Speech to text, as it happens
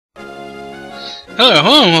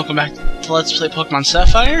Hello, and welcome back to Let's Play Pokemon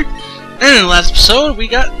Sapphire. And in the last episode, we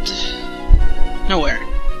got nowhere.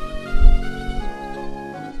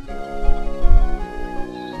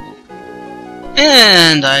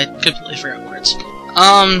 And I completely forgot where it's.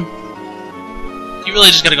 You really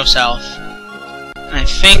just gotta go south. And I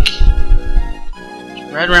think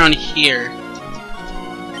right around here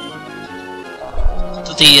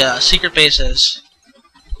that the secret base is.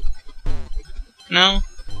 No?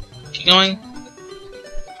 Keep going.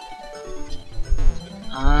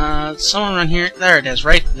 Somewhere around here. There it is,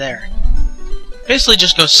 right there. Basically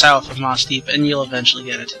just go south of Moss Deep and you'll eventually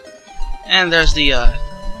get it. And there's the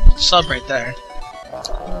sub right there.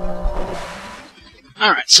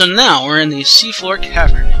 Alright, so now we're in the seafloor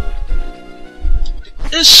cavern.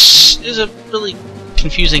 This is a really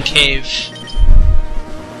confusing cave.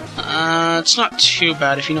 It's not too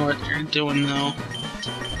bad if you know what you're doing, though.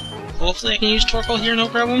 Hopefully I can use Torkoal here, no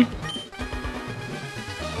problem.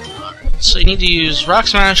 Alright, so you need to use Rock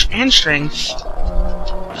Smash and Strength,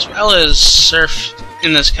 as well as Surf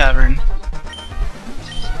in this cavern.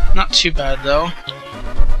 Not too bad, though.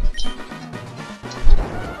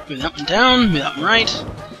 Move that one down, move that one right,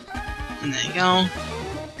 and there you go.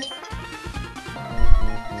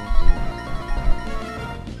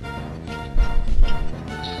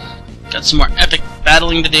 Got some more epic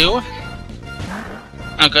battling to do.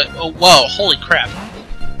 Okay. Oh, whoa! Holy crap!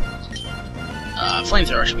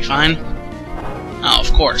 Flamethrower should be fine. Oh,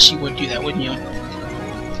 of course you would do that, wouldn't you?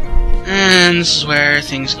 And this is where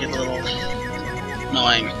things get a little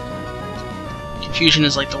annoying. Confusion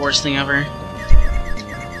is like the worst thing ever.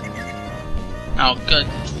 Oh, good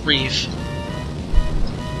grief.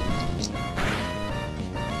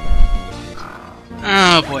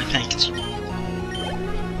 Oh boy, thanks.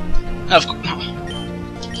 Of course. No.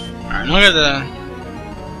 Alright, look at the.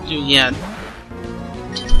 Yeah.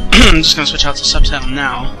 I'm just gonna switch out to Subtitle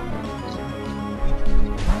now.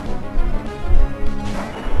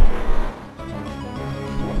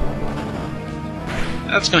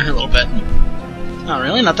 That's gonna hurt a little bit. Oh,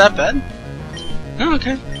 really? Not that bad? Oh,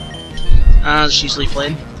 okay. Just use Leaf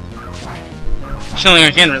Blade. It's the only thing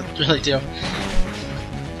I can really do.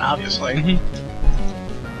 Obviously.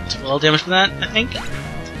 Took a little damage from that, I think.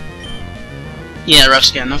 Yeah, rough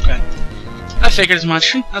skin, okay. I figured as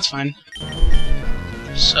much. That's fine.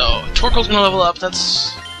 So, Torkoal's gonna level up,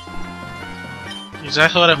 that's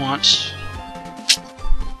exactly what I want.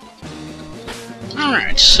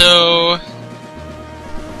 Alright, so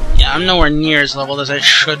yeah, I'm nowhere near as leveled as I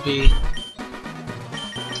should be.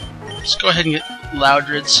 Let's go ahead and get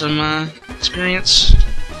Loudred some experience.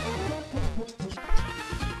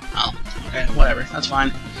 Oh, okay, whatever, that's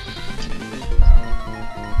fine.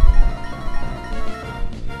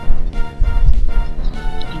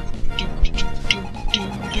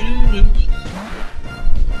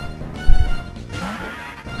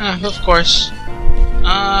 Of course.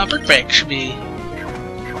 Brick Break should be.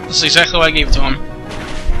 This is exactly what I gave to him.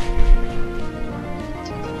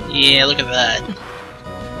 Yeah, look at that.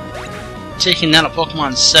 Taking down a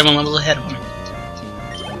Pokemon 7 levels ahead of him.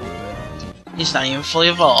 He's not even fully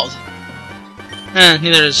evolved.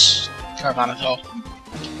 Neither is Carvana, though.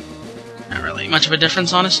 Not really much of a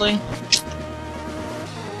difference, honestly. I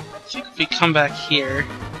think if we come back here.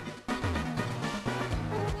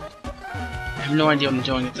 I have no idea what I'm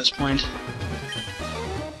doing at this point.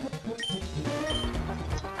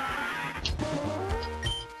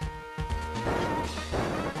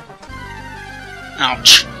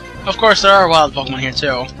 Ouch. Of course, there are wild Pokemon here,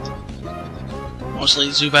 too. Mostly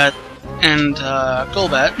Zubat and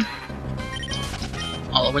Golbat.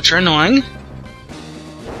 All of which are annoying.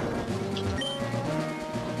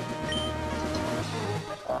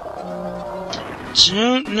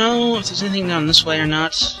 Don't know if there's anything down this way or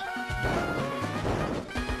not.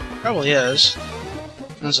 Probably is.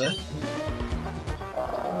 That's it.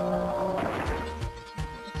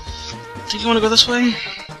 Think you want to go this way?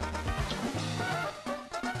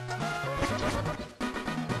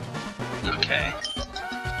 Okay.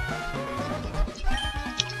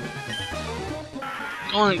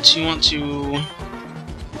 Going to want to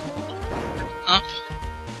up,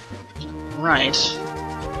 right,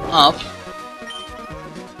 up,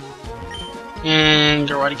 and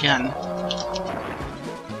go right again.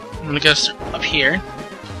 I'm gonna go up here.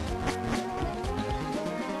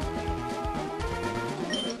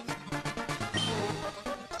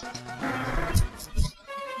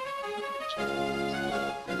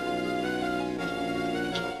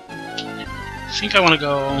 I think I want to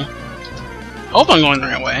go. I hope I'm going the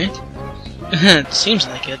right way. It seems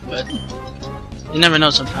like it, but you never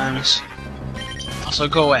know sometimes. Also,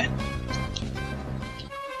 go away.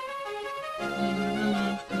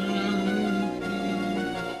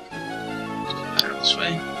 this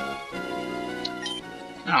way.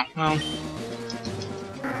 Oh, well.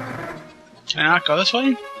 Can I not go this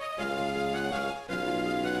way?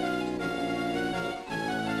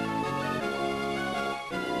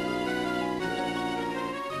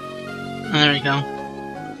 Oh, there we go.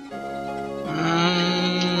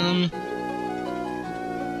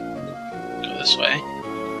 Go this way.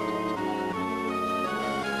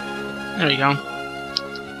 There we go.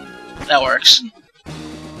 That works.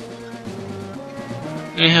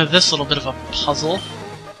 We have this little bit of a puzzle.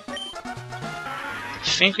 I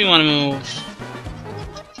think we want to move...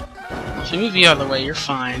 If we move you out of the way, you're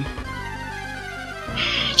fine.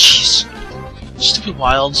 Jeez. Stupid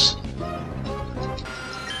wilds.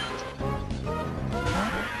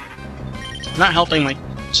 Not helping my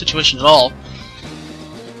situation at all.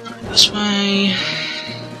 Alright, this way...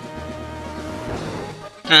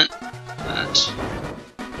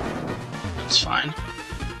 That's fine.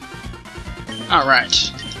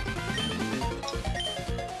 Alright.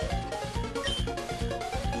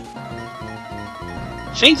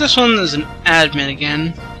 I think this one is an admin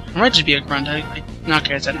again. It might just be a grunt.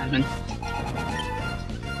 Okay, it's an admin.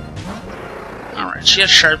 Alright, she has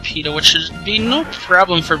Sharpedo, which should be no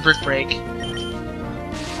problem for Brick Break.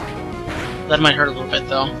 That might hurt a little bit,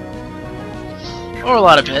 though. Or a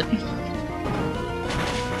lot of it.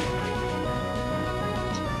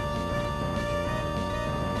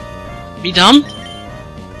 Be dumb?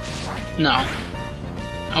 No.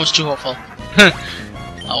 I was too hopeful.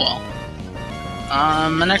 Oh well.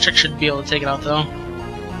 Manectric should be able to take it out, though.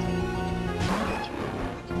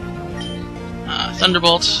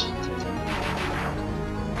 Thunderbolt.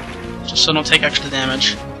 Just so I don't take extra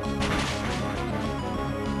damage.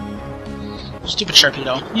 Stupid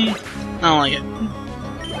Sharpedo. I don't like it.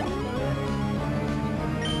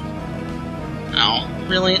 Oh,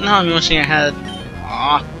 really? Now I'm wishing I had...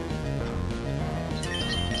 Aww.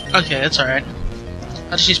 Okay, that's alright.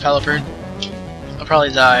 I'll just use Pelipper. I'll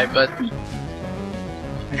probably die, but... I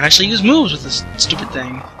can actually use moves with this stupid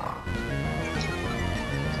thing.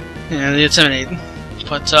 Yeah, the Intimidate.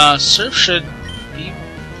 But, Surf should be...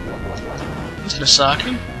 That's gonna suck.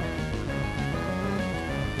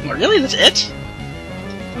 Oh, really? That's it?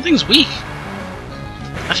 That thing's weak.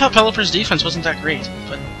 I thought Pelipper's defense wasn't that great,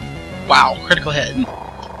 but... Wow, critical hit.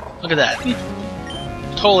 Look at that.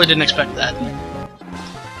 Totally didn't expect that.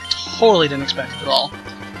 Totally didn't expect it at all.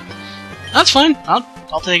 That's fine.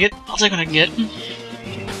 I'll take it. I'll take what I can get.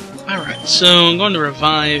 Alright, so I'm going to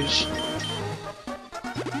revive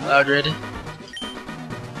Loudred.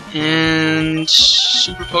 And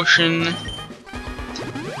Super Potion.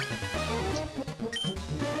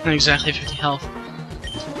 Not exactly 50 health.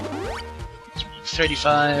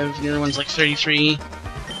 35, the other one's like 33.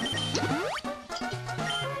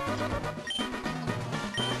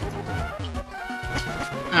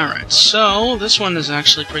 Alright, so this one is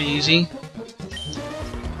actually pretty easy.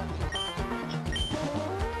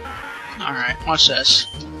 Alright, watch this.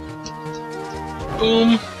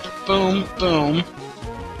 Boom, boom, boom,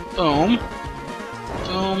 boom,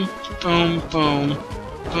 boom, boom, boom,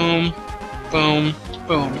 boom, boom,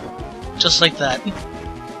 boom. Just like that.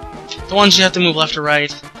 The ones you have to move left or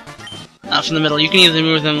right. From the middle. You can either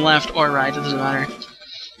move them left or right, it doesn't matter.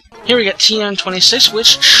 Here we get TM26,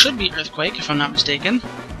 which should be Earthquake, if I'm not mistaken.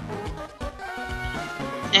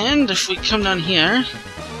 And if we come down here...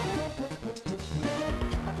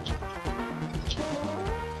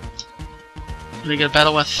 we get a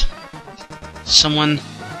battle with someone...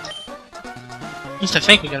 At least I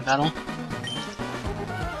think we got a battle.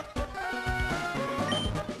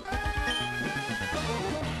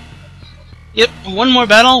 Yep, one more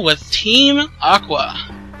battle with Team Aqua.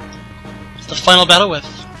 It's the final battle with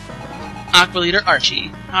Aqua leader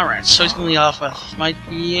Archie. Alright, so he's gonna lead off with my...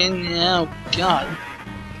 oh god.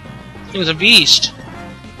 He was a beast.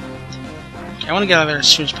 Okay, I want to get out of there as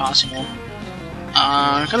soon as possible.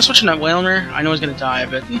 I'm gonna switch in that Whalmer. I know he's gonna die,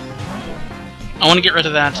 but I want to get rid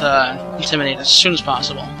of that Intimidate as soon as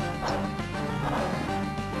possible.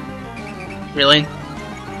 Really?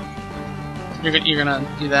 You're gonna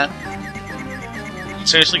do that?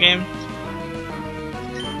 Seriously, game?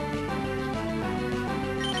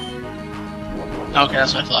 Okay,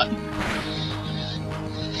 that's what I thought.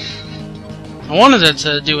 I wanted it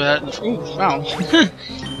to do that. Ooh, wow.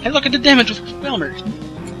 Hey, look at the damage with Whalmer.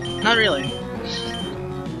 Not really.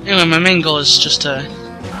 Anyway, my main goal is just to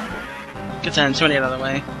get that Intimidate out of the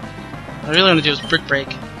way. What I really want to do is Brick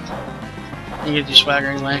Break. You get to do Swagger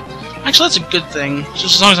anyway. Actually, that's a good thing.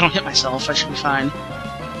 Just as long as I don't hit myself, I should be fine.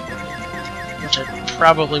 Which I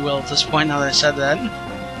probably will at this point, now that I said that.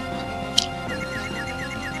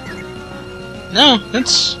 No,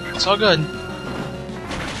 it's all good.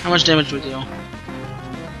 How much damage do we do?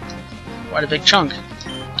 Quite a big chunk.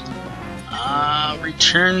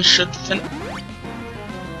 Return should fin...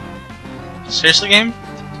 Seriously, game?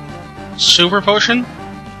 Super potion?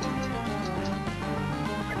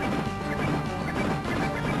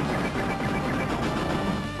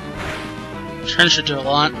 Return should do a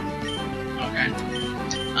lot. Okay.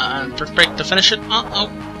 Brick break to finish it. Oh,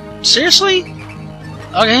 seriously?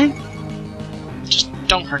 Okay. Just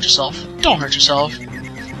don't hurt yourself. Don't hurt yourself.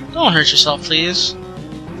 Don't hurt yourself, please.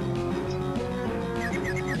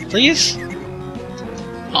 Please?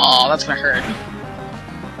 Oh, that's gonna hurt.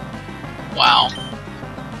 Wow.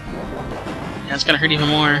 Yeah, it's gonna hurt even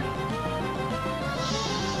more.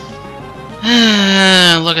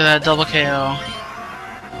 Look at that double KO.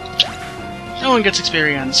 No one gets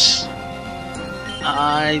experience.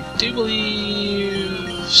 I do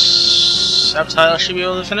believe Sapphire should be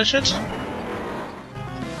able to finish it.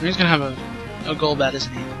 He's gonna have a goal bat,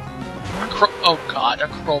 isn't he? Oh god, a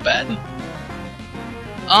crow bat.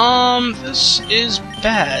 This is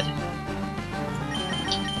bad.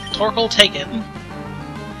 Torkoal, take it.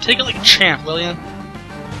 Take it like a champ, will ya?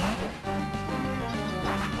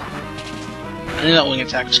 I knew that wing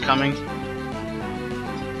attack was coming.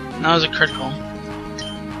 That was a critical.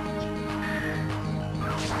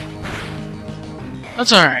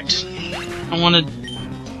 That's alright. I wanted...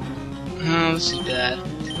 Oh, this is bad.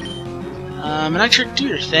 An extra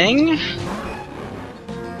tutor thing.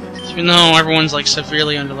 Even though everyone's like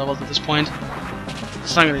severely underleveled at this point,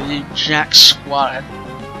 it's not gonna do jack squat.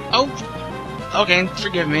 Oh! Okay,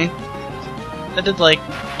 forgive me. That did like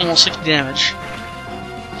almost 60 damage.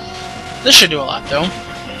 This should do a lot though.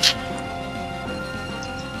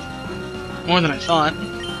 More than I thought.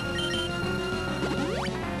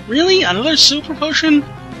 Really? Another super potion?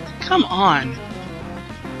 Come on.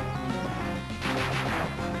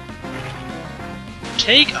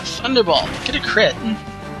 Take a Thunderbolt. Get a crit.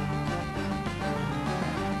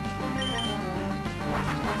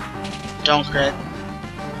 Don't crit.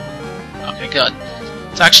 Okay, good.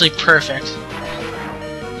 It's actually perfect.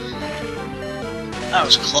 That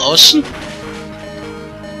was close. You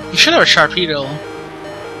should have a Sharpedo,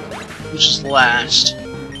 which is last.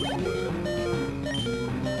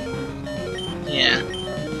 Yeah.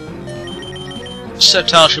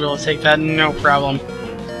 Sceptile should be able to take that, no problem.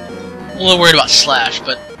 I'm a little worried about Slash,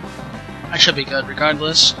 but I should be good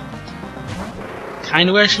regardless.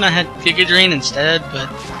 Kinda wishing I had Giga Drain instead, but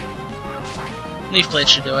Leaf Blade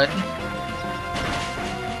should do it.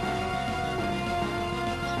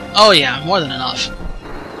 Oh yeah, more than enough.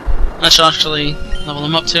 That should actually level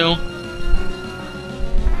him up too.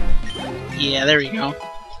 Yeah, there you go.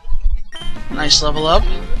 Nice level up.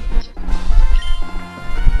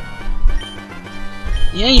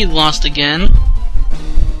 Yeah, you lost again.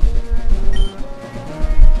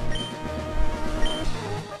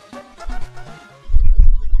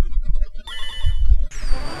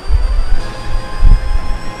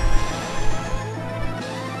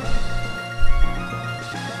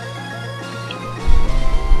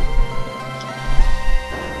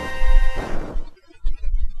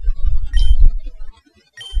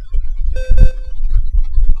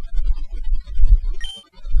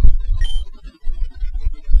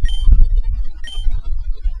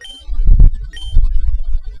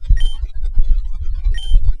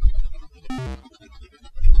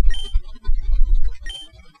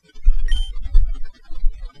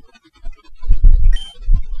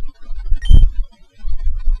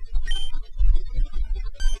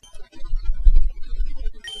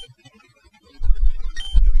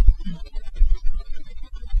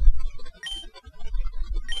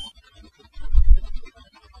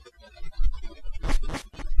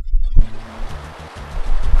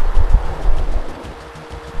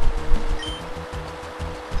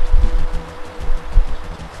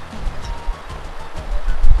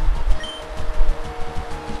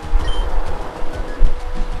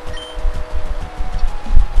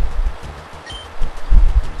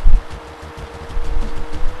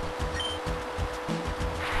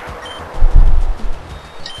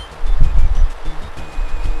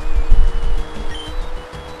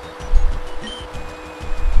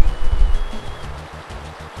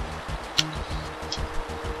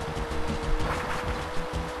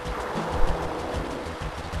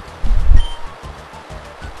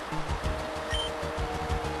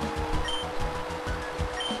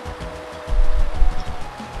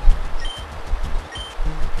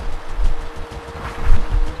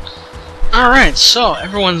 Alright, so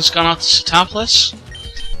everyone's gone out to Topless.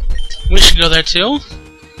 We should go there too.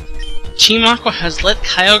 Team Aqua has let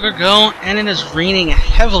Kyogre go, and it is raining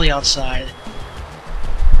heavily outside.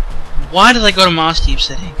 Why did I go to Moss Deep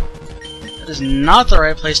City? That is not the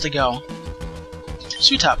right place to go.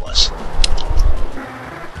 Suitopolis.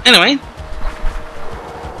 Anyway,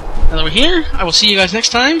 now that we're here, I will see you guys next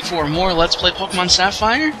time for more Let's Play Pokemon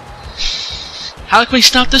Sapphire. How can we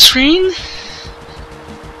stop the screen?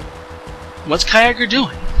 What's Kyogre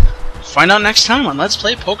doing? Find out next time on Let's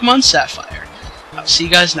Play Pokemon Sapphire. I'll see you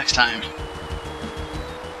guys next time.